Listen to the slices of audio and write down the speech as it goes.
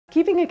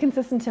Keeping a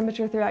consistent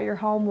temperature throughout your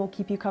home will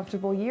keep you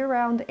comfortable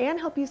year-round and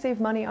help you save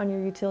money on your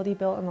utility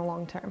bill in the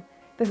long term.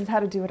 This is how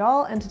to do it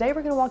all, and today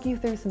we're going to walk you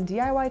through some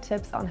DIY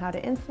tips on how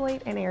to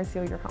insulate and air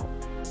seal your home.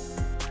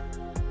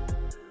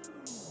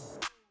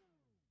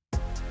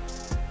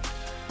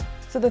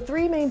 So the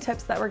three main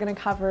tips that we're going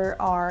to cover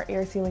are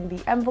air sealing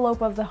the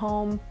envelope of the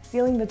home,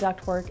 sealing the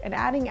ductwork, and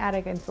adding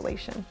attic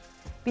insulation.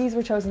 These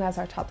were chosen as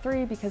our top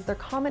three because they're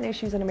common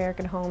issues in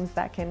American homes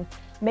that can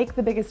make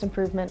the biggest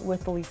improvement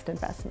with the least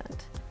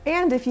investment.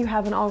 And if you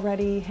haven't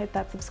already, hit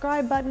that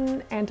subscribe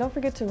button and don't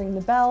forget to ring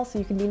the bell so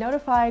you can be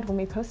notified when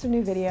we post a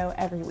new video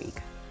every week.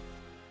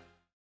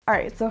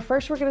 Alright, so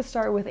first we're going to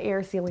start with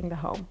air sealing the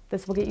home.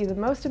 This will get you the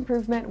most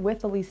improvement with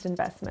the least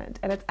investment,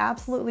 and it's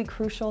absolutely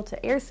crucial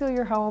to air seal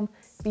your home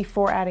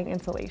before adding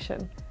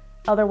insulation.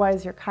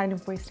 Otherwise, you're kind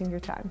of wasting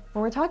your time.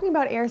 When we're talking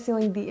about air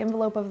sealing the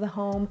envelope of the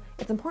home,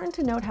 it's important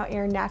to note how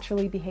air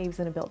naturally behaves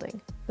in a building.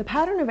 The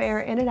pattern of air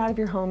in and out of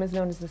your home is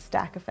known as the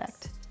stack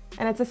effect,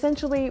 and it's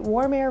essentially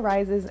warm air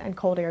rises and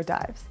cold air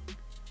dives.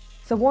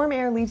 So warm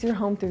air leaves your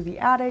home through the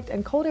attic,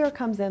 and cold air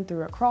comes in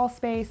through a crawl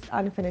space,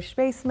 unfinished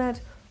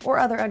basement, or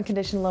other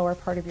unconditioned lower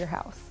part of your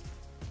house.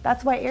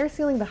 That's why air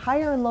sealing the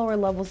higher and lower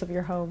levels of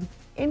your home,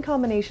 in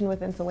combination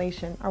with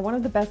insulation, are one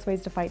of the best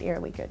ways to fight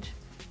air leakage.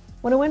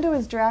 When a window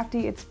is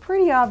drafty, it's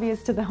pretty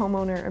obvious to the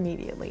homeowner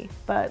immediately,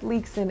 but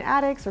leaks in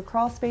attics or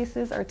crawl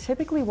spaces are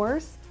typically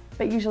worse,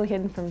 but usually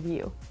hidden from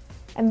view.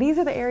 And these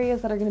are the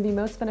areas that are going to be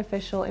most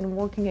beneficial in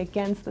working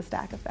against the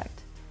stack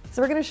effect. So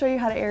we're going to show you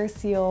how to air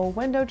seal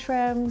window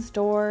trims,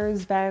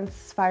 doors,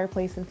 vents,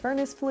 fireplace and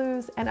furnace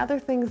flues, and other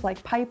things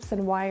like pipes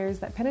and wires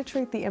that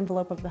penetrate the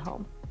envelope of the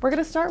home. We're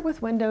going to start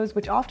with windows,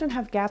 which often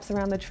have gaps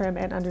around the trim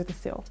and under the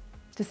sill.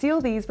 To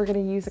seal these, we're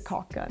going to use a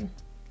caulk gun.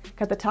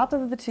 Cut the top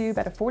of the tube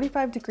at a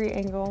 45-degree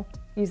angle,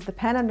 use the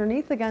pen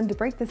underneath the gun to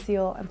break the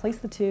seal, and place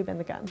the tube in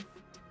the gun.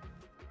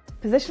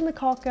 Position the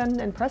caulk gun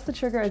and press the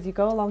trigger as you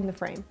go along the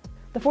frame.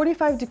 The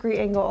 45-degree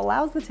angle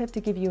allows the tip to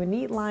give you a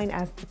neat line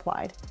as it's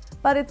applied,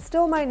 but it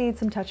still might need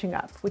some touching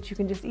up, which you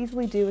can just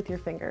easily do with your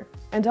finger.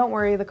 And don't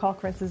worry, the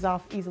caulk rinses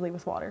off easily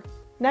with water.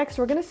 Next,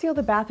 we're going to seal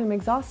the bathroom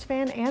exhaust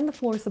fan and the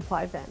floor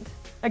supply vent.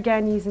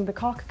 Again, using the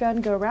caulk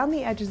gun, go around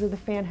the edges of the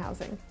fan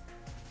housing.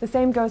 The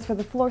same goes for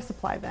the floor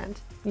supply vent.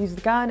 Use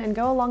the gun and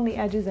go along the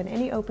edges and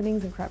any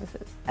openings and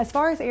crevices. As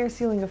far as air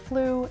sealing a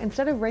flue,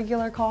 instead of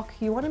regular caulk,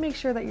 you want to make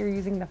sure that you're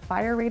using the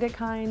fire-rated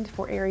kind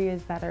for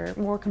areas that are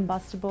more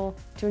combustible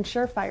to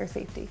ensure fire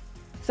safety.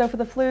 So for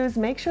the flues,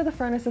 make sure the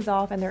furnace is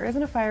off and there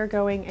isn't a fire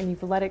going and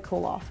you've let it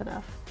cool off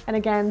enough. And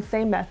again,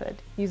 same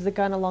method. Use the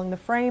gun along the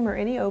frame or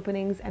any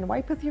openings and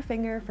wipe with your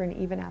finger for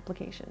an even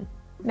application.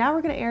 Now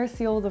we're going to air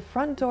seal the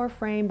front door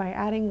frame by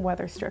adding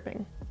weather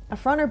stripping. A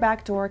front or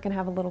back door can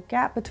have a little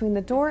gap between the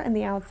door and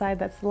the outside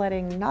that's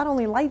letting not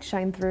only light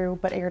shine through,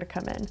 but air to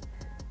come in.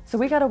 So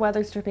we got a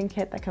weather stripping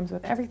kit that comes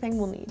with everything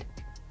we'll need.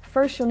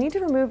 First, you'll need to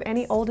remove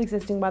any old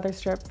existing weather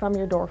strip from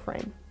your door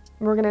frame.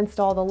 We're going to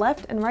install the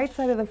left and right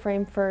side of the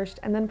frame first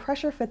and then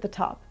pressure fit the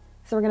top.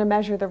 So we're going to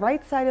measure the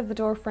right side of the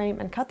door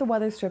frame and cut the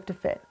weather strip to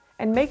fit.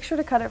 And make sure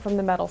to cut it from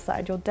the metal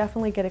side, you'll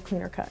definitely get a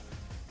cleaner cut.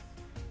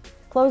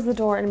 Close the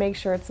door and make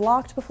sure it's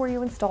locked before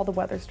you install the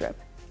weather strip.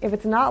 If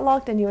it's not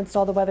locked and you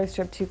install the weather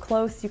strip too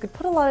close, you could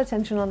put a lot of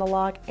tension on the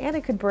lock and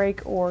it could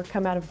break or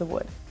come out of the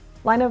wood.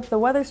 Line up the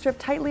weather strip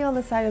tightly on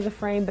the side of the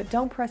frame, but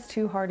don't press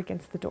too hard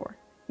against the door.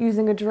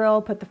 Using a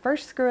drill, put the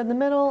first screw in the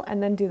middle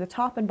and then do the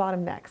top and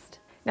bottom next.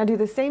 Now do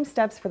the same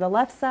steps for the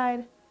left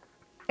side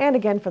and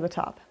again for the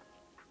top.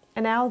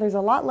 And now there's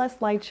a lot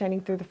less light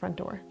shining through the front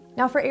door.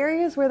 Now for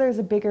areas where there's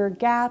a bigger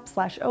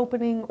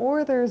gap/opening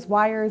or there's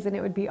wires and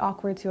it would be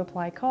awkward to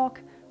apply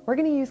caulk, we're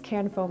going to use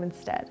can foam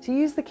instead. To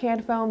use the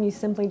can foam, you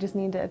simply just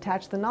need to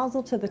attach the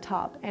nozzle to the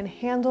top and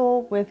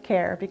handle with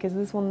care because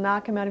this will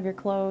not come out of your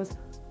clothes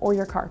or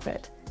your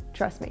carpet.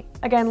 Trust me.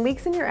 Again,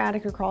 leaks in your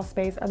attic or crawl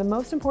space are the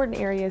most important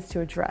areas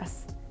to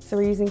address. So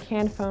we're using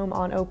can foam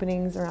on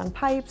openings around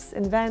pipes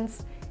and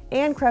vents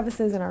and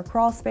crevices in our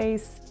crawl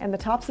space and the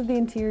tops of the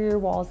interior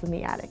walls in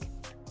the attic.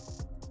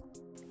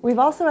 We've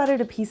also added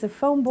a piece of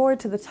foam board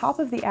to the top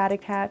of the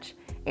attic hatch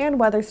and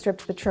weather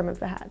stripped the trim of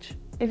the hatch.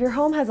 If your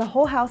home has a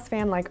whole house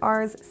fan like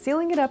ours,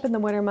 sealing it up in the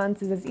winter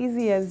months is as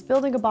easy as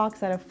building a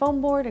box out of foam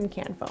board and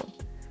can foam.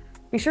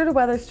 Be sure to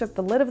weather strip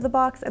the lid of the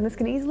box, and this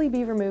can easily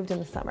be removed in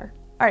the summer.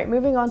 Alright,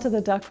 moving on to the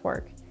duct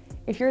work.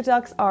 If your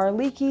ducts are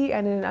leaky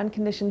and in an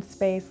unconditioned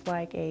space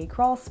like a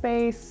crawl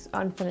space,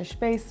 unfinished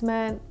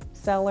basement,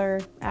 cellar,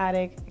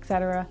 attic,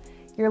 etc.,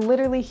 you're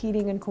literally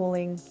heating and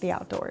cooling the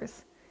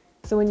outdoors.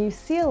 So when you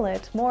seal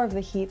it, more of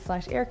the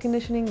heat/air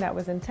conditioning that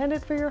was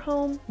intended for your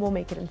home will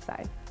make it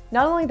inside.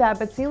 Not only that,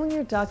 but sealing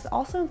your ducts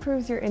also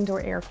improves your indoor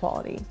air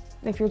quality.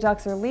 If your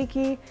ducts are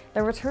leaky,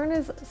 the return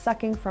is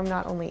sucking from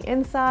not only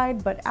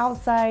inside, but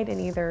outside in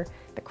either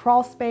the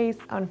crawl space,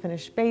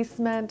 unfinished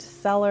basement,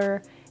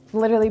 cellar. It's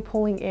literally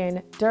pulling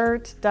in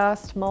dirt,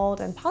 dust,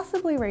 mold, and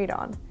possibly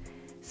radon.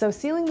 So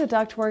sealing the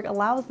ductwork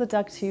allows the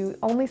duct to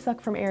only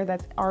suck from air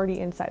that's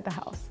already inside the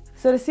house.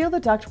 So to seal the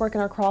ductwork in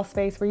our crawl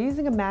space, we're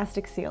using a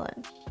mastic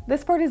sealant.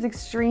 This part is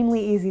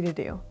extremely easy to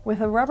do.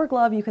 With a rubber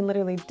glove, you can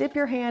literally dip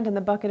your hand in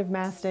the bucket of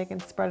mastic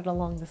and spread it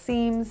along the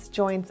seams,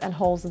 joints, and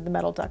holes of the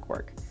metal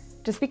ductwork.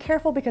 Just be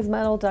careful because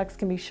metal ducts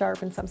can be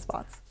sharp in some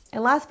spots.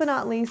 And last but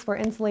not least, we're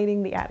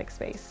insulating the attic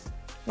space.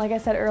 Like I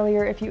said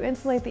earlier, if you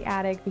insulate the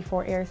attic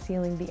before air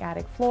sealing the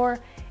attic floor,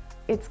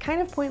 it's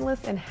kind of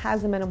pointless and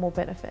has a minimal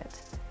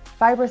benefit.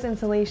 Fibrous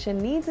insulation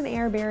needs an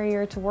air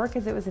barrier to work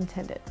as it was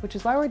intended, which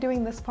is why we're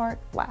doing this part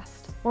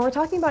last. When we're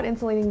talking about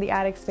insulating the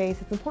attic space,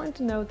 it's important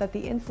to note that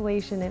the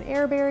insulation and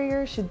air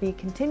barrier should be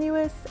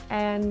continuous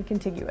and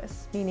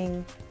contiguous,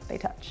 meaning they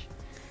touch.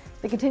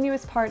 The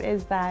continuous part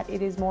is that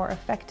it is more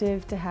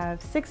effective to have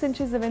 6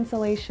 inches of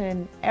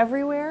insulation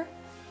everywhere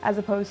as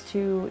opposed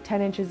to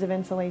 10 inches of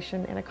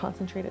insulation in a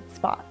concentrated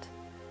spot.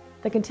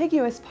 The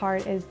contiguous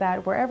part is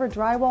that wherever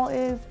drywall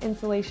is,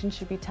 insulation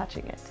should be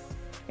touching it.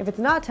 If it's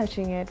not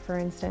touching it, for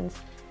instance,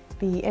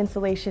 the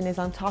insulation is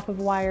on top of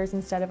wires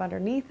instead of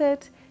underneath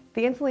it,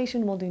 the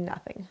insulation will do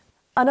nothing.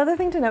 Another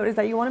thing to note is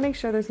that you want to make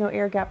sure there's no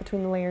air gap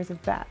between the layers of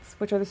batts,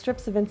 which are the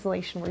strips of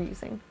insulation we're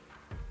using.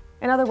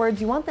 In other words,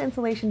 you want the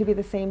insulation to be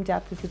the same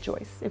depth as the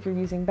joists if you're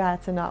using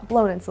batts and not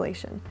blown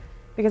insulation,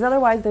 because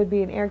otherwise there'd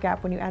be an air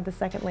gap when you add the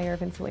second layer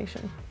of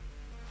insulation.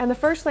 And the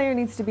first layer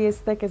needs to be as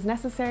thick as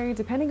necessary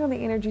depending on the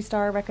Energy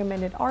Star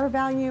recommended R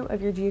value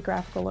of your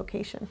geographical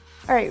location.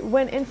 Alright,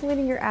 when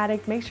insulating your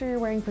attic, make sure you're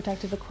wearing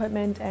protective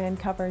equipment and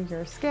cover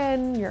your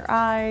skin, your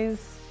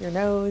eyes, your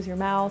nose, your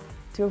mouth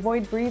to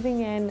avoid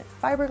breathing in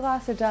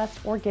fiberglass or dust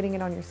or getting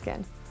it on your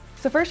skin.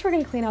 So first we're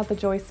going to clean out the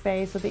joist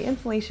space so the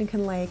insulation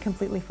can lay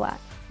completely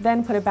flat.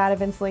 Then put a bat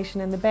of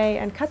insulation in the bay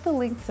and cut the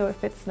length so it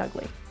fits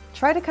snugly.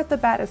 Try to cut the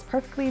bat as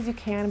perfectly as you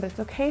can, but it's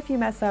okay if you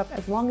mess up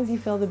as long as you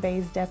fill the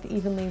bay's depth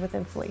evenly with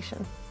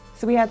insulation.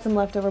 So we had some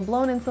leftover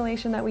blown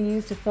insulation that we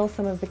used to fill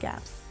some of the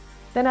gaps.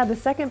 Then add the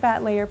second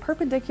bat layer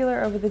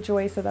perpendicular over the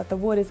joist so that the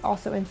wood is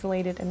also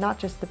insulated and not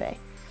just the bay.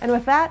 And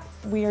with that,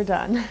 we are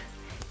done.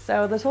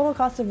 So the total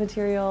cost of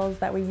materials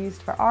that we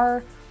used for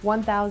our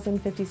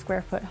 1,050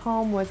 square foot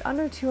home was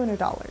under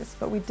 $200,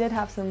 but we did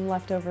have some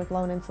leftover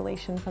blown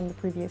insulation from the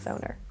previous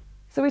owner.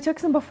 So we took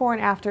some before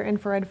and after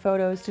infrared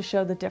photos to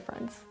show the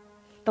difference.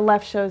 The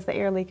left shows the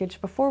air leakage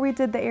before we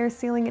did the air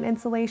sealing and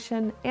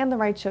insulation, and the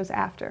right shows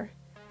after.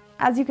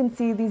 As you can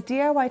see, these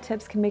DIY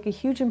tips can make a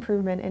huge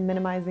improvement in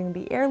minimizing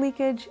the air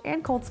leakage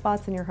and cold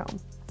spots in your home.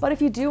 But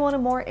if you do want a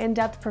more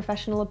in-depth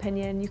professional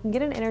opinion, you can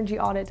get an energy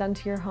audit done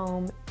to your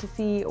home to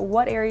see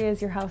what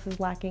areas your house is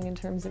lacking in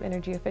terms of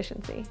energy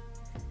efficiency.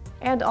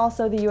 And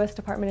also, the U.S.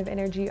 Department of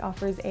Energy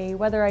offers a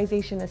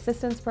weatherization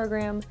assistance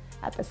program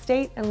at the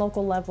state and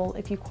local level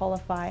if you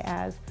qualify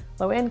as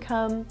low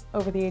income,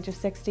 over the age of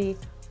 60,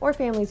 or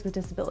families with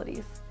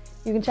disabilities.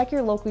 You can check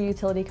your local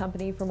utility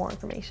company for more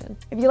information.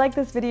 If you like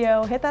this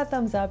video, hit that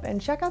thumbs up and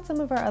check out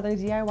some of our other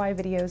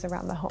DIY videos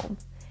around the home.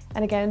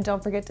 And again,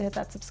 don't forget to hit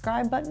that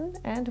subscribe button,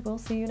 and we'll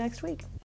see you next week.